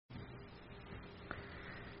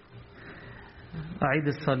عيد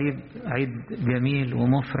الصليب عيد جميل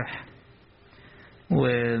ومفرح،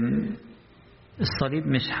 والصليب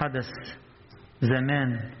مش حدث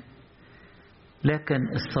زمان، لكن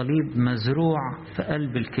الصليب مزروع في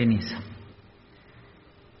قلب الكنيسة.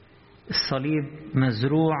 الصليب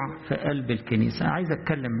مزروع في قلب الكنيسة. عايز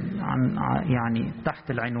أتكلم عن يعني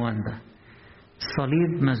تحت العنوان ده،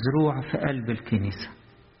 الصليب مزروع في قلب الكنيسة.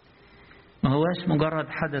 ما هواش مجرد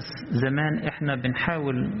حدث زمان احنا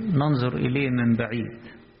بنحاول ننظر إليه من بعيد،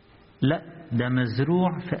 لا، ده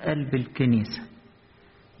مزروع في قلب الكنيسة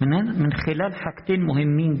من خلال حاجتين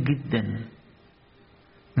مهمين جدا،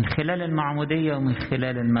 من خلال المعمودية ومن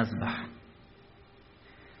خلال المذبح.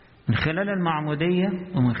 من خلال المعمودية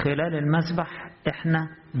ومن خلال المذبح احنا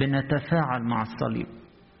بنتفاعل مع الصليب.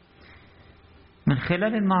 من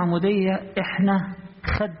خلال المعمودية احنا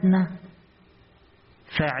خدنا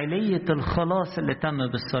فاعلية الخلاص اللي تم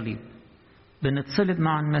بالصليب، بنتصلب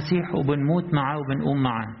مع المسيح وبنموت معاه وبنقوم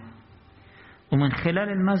معاه. ومن خلال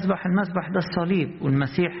المذبح ده الصليب،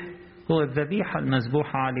 والمسيح هو الذبيحة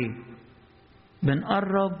المذبوحة عليه،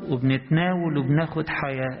 بنقرب وبنتناول وبناخد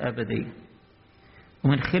حياة أبدية.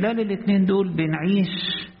 ومن خلال الاثنين دول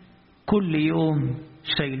بنعيش كل يوم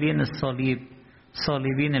شايلين الصليب،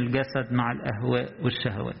 صالبين الجسد مع الأهواء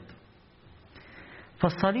والشهوات.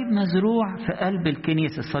 فالصليب مزروع في قلب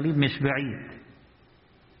الكنيسة، الصليب مش بعيد.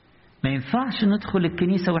 ما ينفعش ندخل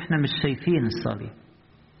الكنيسة وإحنا مش شايفين الصليب،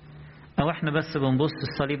 أو إحنا بس بنبص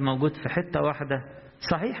الصليب موجود في حتة واحدة،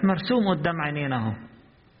 صحيح مرسوم قدام عينينا اهو،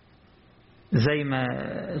 زي ما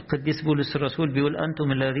القديس بولس الرسول بيقول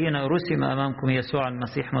أنتم الذين رسم أمامكم يسوع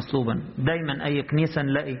المسيح مصلوبا. دايما أي كنيسة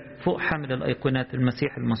نلاقي فوق حمل الأيقونات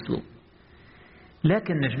المسيح المصلوب.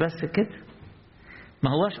 لكن مش بس كده، ما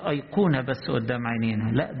هواش أيقونة بس قدام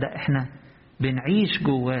عينينا، لا، ده احنا بنعيش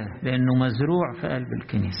جواه لأنه مزروع في قلب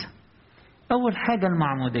الكنيسة. أول حاجة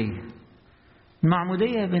المعمودية.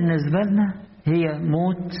 المعمودية بالنسبة لنا هي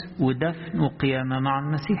موت ودفن وقيامة مع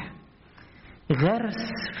المسيح،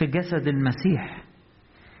 غرس في جسد المسيح.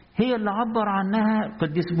 هي اللي عبر عنها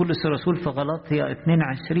القديس بولس الرسول في غلاطيا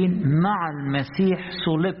 22: مع المسيح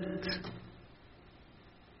صلبت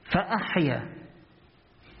فأحيا.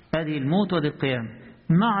 هذه الموت ودي القيامة.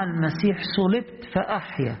 مع المسيح صلبت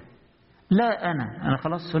فأحيا، لا أنا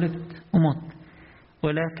خلاص صلبت ومت،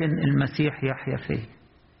 ولكن المسيح يحيا فيه.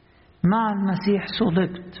 مع المسيح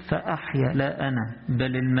صلبت فأحيا، لا أنا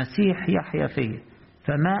بل المسيح يحيا فيه.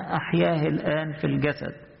 فما أحياه الآن في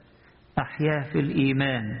الجسد أحياه في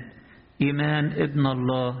الإيمان، إيمان ابن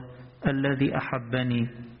الله الذي أحبني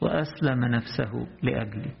وأسلم نفسه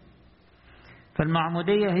لأجلي.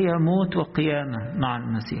 فالمعمودية هي موت وقيامة مع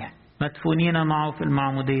المسيح، مدفونين معه في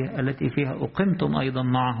المعمودية التي فيها أقمتم أيضا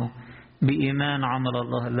معه بإيمان عمل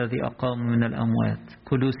الله الذي أقام من الأموات.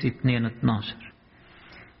 كولوسي 2:12.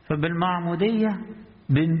 فبالمعمودية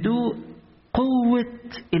بندوق قوة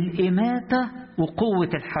الإماتة وقوة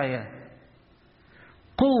الحياة،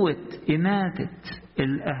 قوة إماتة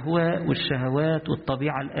الأهواء والشهوات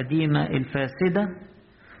والطبيعة القديمة الفاسدة،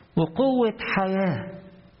 وقوة حياة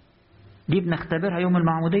دي بنختبرها يوم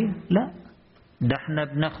المعمودية؟ لا، ده احنا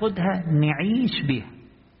بناخدها نعيش بيها،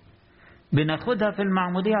 بناخدها في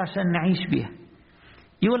المعمودية عشان نعيش بيها.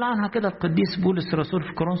 يقول عنها كده القديس بولس الرسول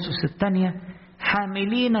في كورنثوس 2: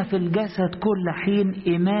 حاملين في الجسد كل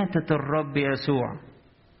حين إماتة الرب يسوع.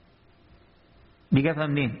 دي جابها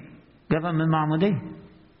منين؟ جابها من المعمودية.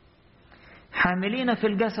 حاملين في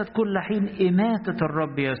الجسد كل حين إماتة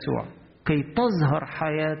الرب يسوع كي تظهر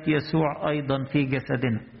حياة يسوع أيضا في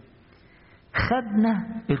جسدنا.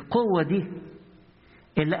 خدنا القوة دي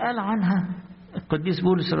اللي قال عنها القديس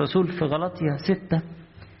بولس الرسول في غلاطيا 6: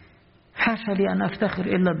 حاشا لي أن أفتخر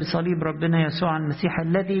إلا بصليب ربنا يسوع المسيح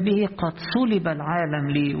الذي به قد صلب العالم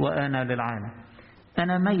لي وأنا للعالم.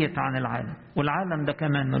 أنا ميت عن العالم، والعالم ده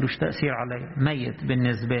كمان ملوش تأثير علي، ميت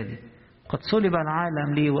بالنسبة لي. قد صلب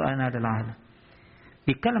العالم لي وأنا للعالم.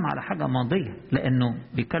 بيتكلم على حاجة ماضية، لأنه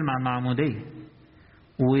بيتكلم عن معمودية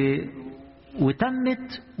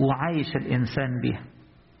وتمت وعايش الإنسان بيها.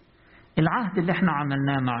 العهد اللي احنا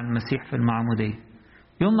عملناه مع المسيح في المعمودية،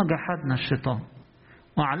 يوم ما جحدنا الشيطان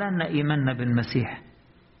وأعلنا إيماننا بالمسيح،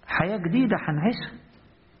 حياة جديدة هنعيشها.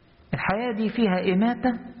 الحياة دي فيها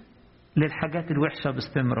إماتة للحاجات الوحشة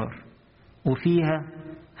باستمرار، وفيها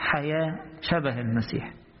حياة شبه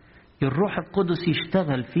المسيح. الروح القدس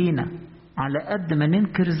يشتغل فينا على قد ما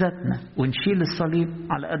ننكر ذاتنا ونشيل الصليب،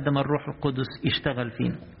 على قد ما الروح القدس يشتغل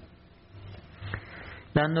فينا.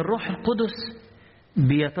 لأن الروح القدس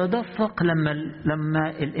بيتدفق لما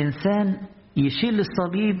الإنسان يشيل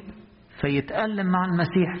الصليب، فيتألم مع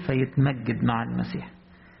المسيح، فيتمجد مع المسيح.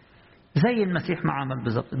 زي المسيح ما عمل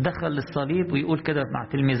بالظبط، دخل للصليب. ويقول كده مع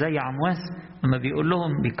تلميذي عمواس لما بيقول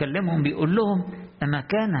لهم بيكلمهم بيقول لهم أما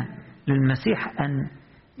كان للمسيح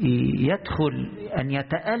أن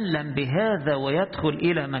يتألم بهذا ويدخل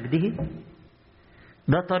إلى مجده.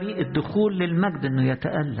 ده طريق الدخول للمجد، أنه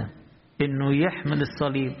يتألم، أنه يحمل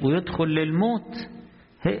الصليب ويدخل للموت.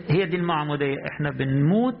 هي دي المعمودية. احنا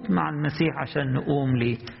بنموت مع المسيح عشان نقوم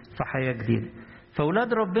ليه في حياة جديدة.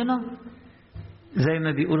 فأولاد ربنا زي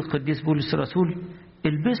ما بيقول القديس بولس الرسول: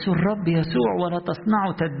 البسوا الرب يسوع ولا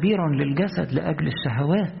تصنعوا تدبيرا للجسد لأجل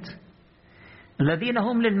الشهوات. الذين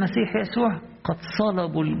هم للمسيح يسوع قد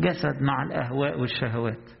صلبوا الجسد مع الأهواء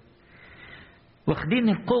والشهوات. واخدين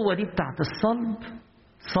القوة دي بتاعت الصلب،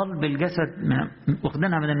 صلب الجسد،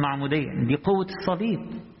 واخدينها من المعمودية. دي قوة الصليب،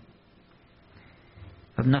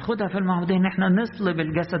 فبناخدها في المعمودية ان احنا نصلب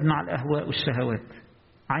الجسد مع الأهواء والشهوات.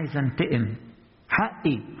 عايز انتقم،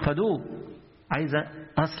 حقي خدوه، عايز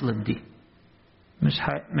أصلب دي،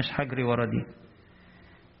 مش هجري ورا دي.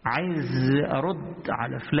 عايز أرد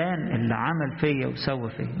على فلان اللي عمل فيا وسوى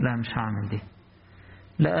فيا، لا مش هعمل دي،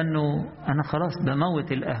 لأنه أنا خلاص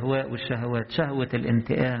بموت الأهواء والشهوات. شهوة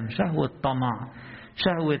الانتقام، شهوة طمع،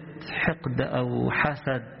 شهوة حقد أو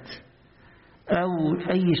حسد أو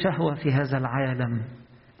أي شهوة في هذا العالم.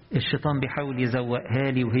 الشيطان بيحاول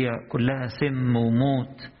يزوقها لي وهي كلها سم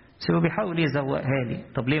وموت، هو بيحاول يزوقها لي.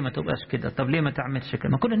 طب ليه ما تبقاش كده؟ طب ليه ما تعملش كده؟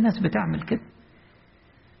 ما كل الناس بتعمل كده.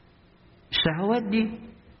 الشهوات دي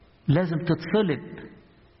لازم تتصلب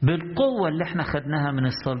بالقوة اللي احنا خدناها من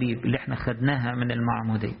الصليب، اللي احنا خدناها من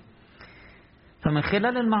المعمودية. فمن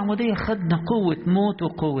خلال المعمودية خدنا قوة موت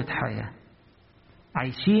وقوة حياة،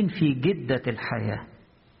 عايشين في جدة الحياة.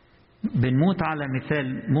 بنموت على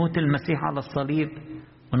مثال موت المسيح على الصليب،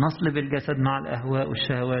 ونصلب الجسد مع الأهواء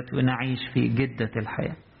والشهوات، ونعيش في جدة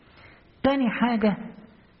الحياة. تاني حاجة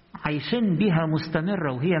عايشين بها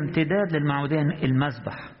مستمرة وهي امتداد للمعمودية،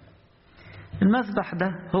 المذبح. المذبح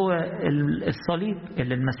ده هو الصليب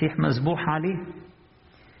اللي المسيح مذبوح عليه.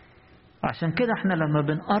 عشان كده احنا لما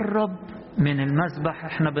بنقرب من المذبح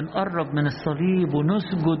احنا بنقرب من الصليب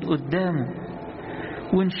ونسجد قدامه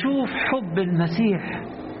ونشوف حب المسيح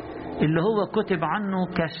اللي هو كتب عنه: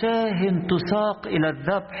 كشاه تساق إلى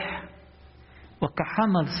الذبح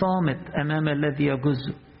وكحمل صامت أمام الذي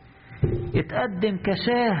يجزه. يتقدم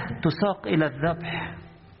كشاه تساق إلى الذبح.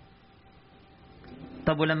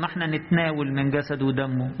 طب ولما احنا نتناول من جسد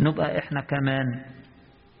ودمه نبقى احنا كمان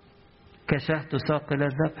كشاه تساق إلى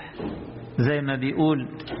الذبح، زي ما بيقول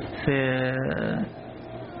في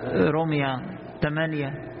روميا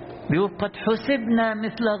 8 بيقول: قد حسبنا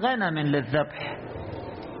مثل غنم للذبح.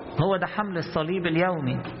 هو ده حمل الصليب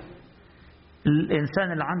اليومي.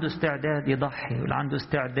 الإنسان اللي عنده استعداد يضحي، واللي عنده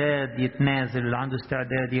استعداد يتنازل، واللي عنده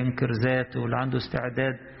استعداد ينكر ذاته، واللي عنده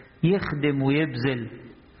استعداد يخدم ويبذل.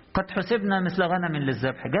 قد حسبنا مثل غنم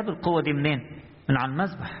للذبح. جاب القوة دي منين؟ من على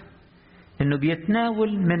المذبح، إنه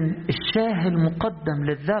بيتناول من الشاه المقدم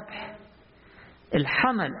للذبح.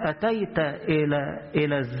 الحمل أتيت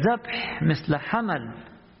إلى الذبح مثل حمل،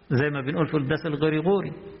 زي ما بنقول في القداس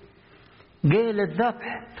الغريغوري، جاي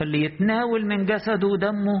للذبح. فاللي يتناول من جسده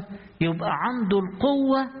ودمه يبقى عنده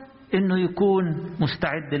القوة إنه يكون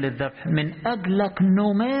مستعد للذبح. من أجلك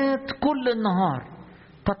نمات كل النهار،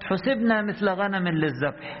 قد حسبنا مثل غنم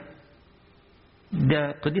للذبح.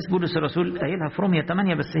 ده قديس بولس الرسول قايلها في رومية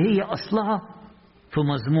 8، بس هي أصلها في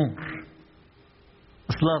مزمور،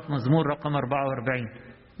 أصلها في مزمور رقم 44.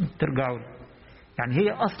 ترجعوا له. يعني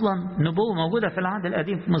هي أصلا نبوة موجودة في العهد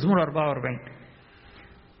القديم في مزمور 44.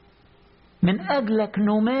 من أجلك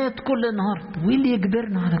نمات كل النهار. وإيه اللي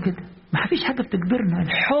يجبرنا على كده؟ ما فيش حاجة بتجبرنا،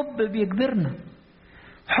 الحب بيجبرنا.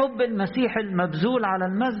 حب المسيح المبذول على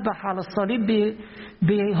المذبح على الصليب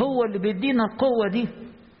هو اللي بيدينا القوة دي.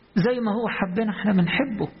 زي ما هو حبنا احنا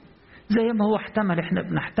بنحبه، زي ما هو احتمل احنا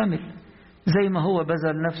بنحتمل، زي ما هو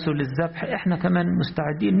بذل نفسه للذبح احنا كمان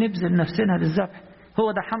مستعدين نبذل نفسنا للذبح.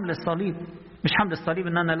 هو ده حمل الصليب. مش حمل الصليب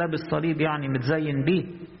ان انا لابس صليب يعني متزين بيه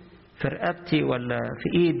في رقبتي ولا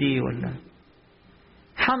في ايدي، ولا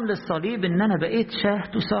حمل الصليب ان انا بقيت شاه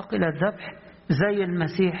تساق الى الذبح، زي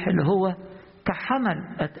المسيح اللي هو كحمل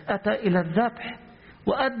اتى الى الذبح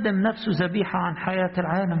وقدم نفسه ذبيحة عن حياة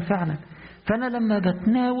العالم فعلا. فانا لما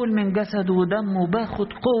بتناول من جسد ودمه باخد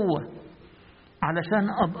قوة علشان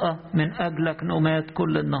ابقى من اجلك نمات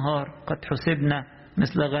كل النهار، قد حسبنا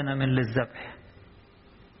مثل غنم للذبح.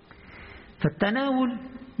 فالتناول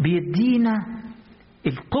بيدينا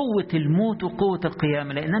القوة الموت وقوة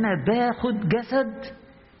القيامة، لأن أنا باخد جسد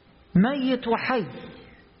ميت وحي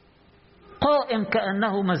قائم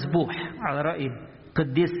كأنه مذبوح، على رأي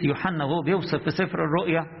قديس يوحنا وهو بيوصف في سفر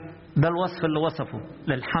الرؤيا. ده الوصف اللي وصفه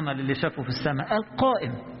للحمل اللي شافه في السماء، قال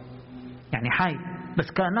قائم يعني حي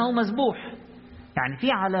بس كأنه مذبوح. يعني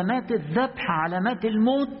في علامات الذبح، علامات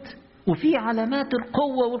الموت، وفي علامات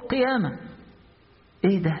القوة والقيامة.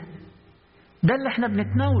 ايه ده؟ ده اللي احنا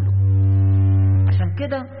بنتناوله. عشان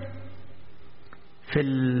كده في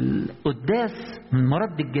القداس من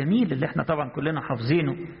المرد الجميل اللي احنا طبعا كلنا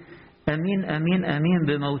حافظينه: امين امين امين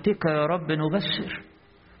بموتك يا رب نبشر،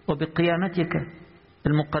 وبقيامتك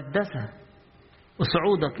المقدسة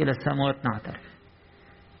وصعودك الى السماوات نعترف.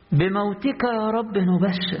 بموتك يا رب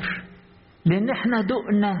نبشر، لان احنا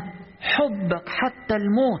دقنا حبك حتى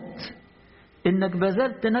الموت، انك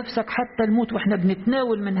بذلت نفسك حتى الموت، واحنا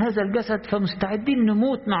بنتناول من هذا الجسد فمستعدين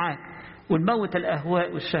نموت معاك ونموت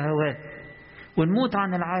الاهواء والشهوات ونموت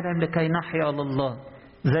عن العالم لكي نحيا لله.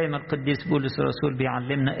 زي ما القديس بولس الرسول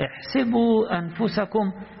بيعلمنا: احسبوا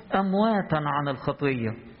انفسكم امواتا عن الخطيه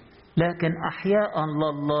لكن احياء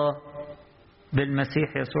لله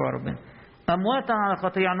بالمسيح يسوع ربنا. امواتا عن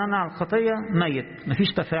الخطيه يعني انا على الخطيه ميت،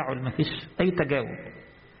 مفيش تفاعل، مفيش اي تجاوب،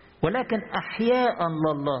 ولكن أحياء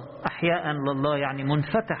لله. أحياء لله يعني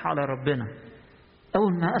منفتح على ربنا.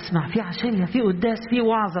 أول ما أسمع في عشية، في قداس، في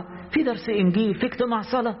وعظة، في درس إنجيل، في اجتماع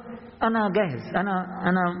صلاة، أنا جاهز،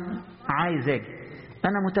 أنا عايز أجي،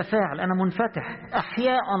 أنا متفاعل، أنا منفتح.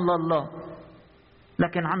 أحياء لله.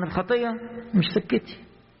 لكن عن الخطية مش سكتي،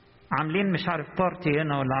 عاملين مش عارف بارتي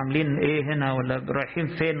هنا ولا عاملين إيه هنا ولا رايحين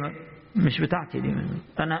فين، مش بتاعتي دي.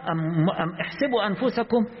 أنا احسبوا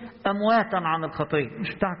أنفسكم أمواتا عن الخطية،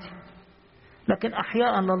 مش بتاعتي. لكن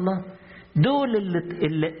أحياء لله دول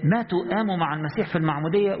اللي ماتوا قاموا مع المسيح في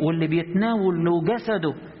المعمودية، واللي بيتناولوا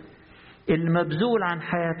جسده المبذول عن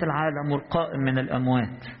حياة العالم والقائم من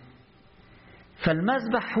الأموات.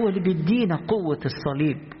 فالمذبح هو اللي بيدينا قوة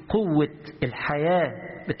الصليب، قوة الحياة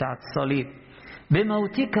بتاعت الصليب.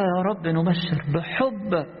 بموتك يا رب نبشر،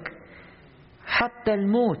 بحبك حتى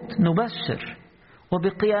الموت نبشر،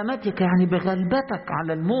 وبقيامتك يعني بغلبتك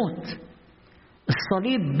على الموت.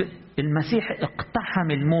 الصليب، المسيح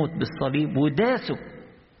اقتحم الموت بالصليب وداسه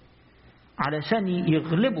علشان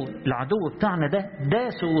يغلبوا العدو بتاعنا ده،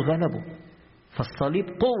 داسه وغلبه. فالصليب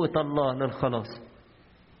قوة الله للخلاص.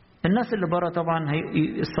 الناس اللي برا طبعا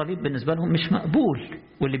الصليب بالنسبة لهم مش مقبول،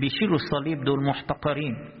 واللي بيشيلوا الصليب دول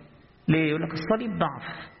محتقرين. ليه؟ يقول لك الصليب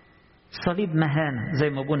ضعف، الصليب مهانة، زي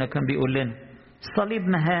ما ابونا كان بيقول لنا الصليب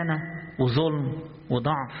مهانة وظلم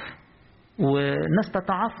وضعف، والناس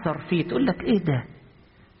تتعثر فيه. تقول لك ايه ده؟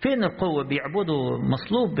 فين القوة؟ بيعبدوا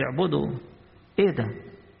مصلوب، بيعبدوا ايه ده؟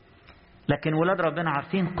 لكن ولاد ربنا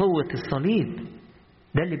عارفين قوة الصليب،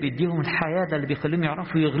 ده اللي بيديهم الحياة، ده اللي بيخليهم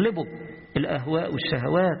يعرفوا يغلبوا الأهواء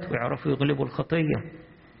والشهوات ويعرفوا يغلبوا الخطية.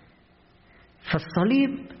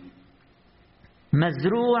 فالصليب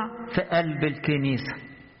مزروع في قلب الكنيسة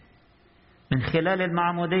من خلال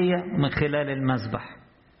المعمودية ومن خلال المذبح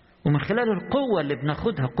ومن خلال القوة اللي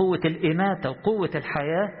بناخدها، قوة الإماتة وقوة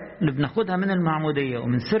الحياة اللي بناخدها من المعمودية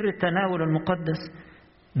ومن سر التناول المقدس.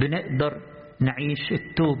 بنقدر نعيش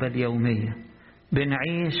التوبة اليومية،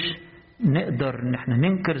 نقدر ان احنا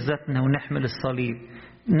ننكر ذاتنا ونحمل الصليب،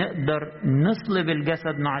 نقدر نصلب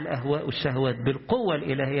الجسد مع الأهواء والشهوات بالقوة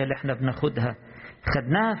الإلهية اللي احنا بناخدها،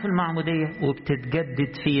 خدناها في المعمودية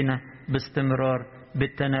وبتتجدد فينا باستمرار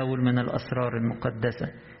بالتناول من الأسرار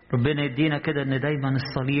المقدسة. ربنا يدينا كده ان دايما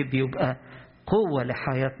الصليب يبقى قوة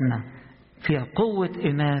لحياتنا، فيها قوة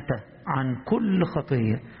إماتة عن كل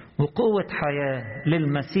خطية، وقوة حياة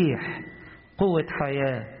للمسيح، قوة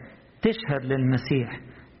حياة تشهد للمسيح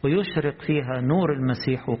ويشرق فيها نور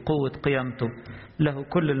المسيح وقوة قيامته. له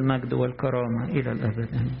كل المجد والكرامة إلى الأبد.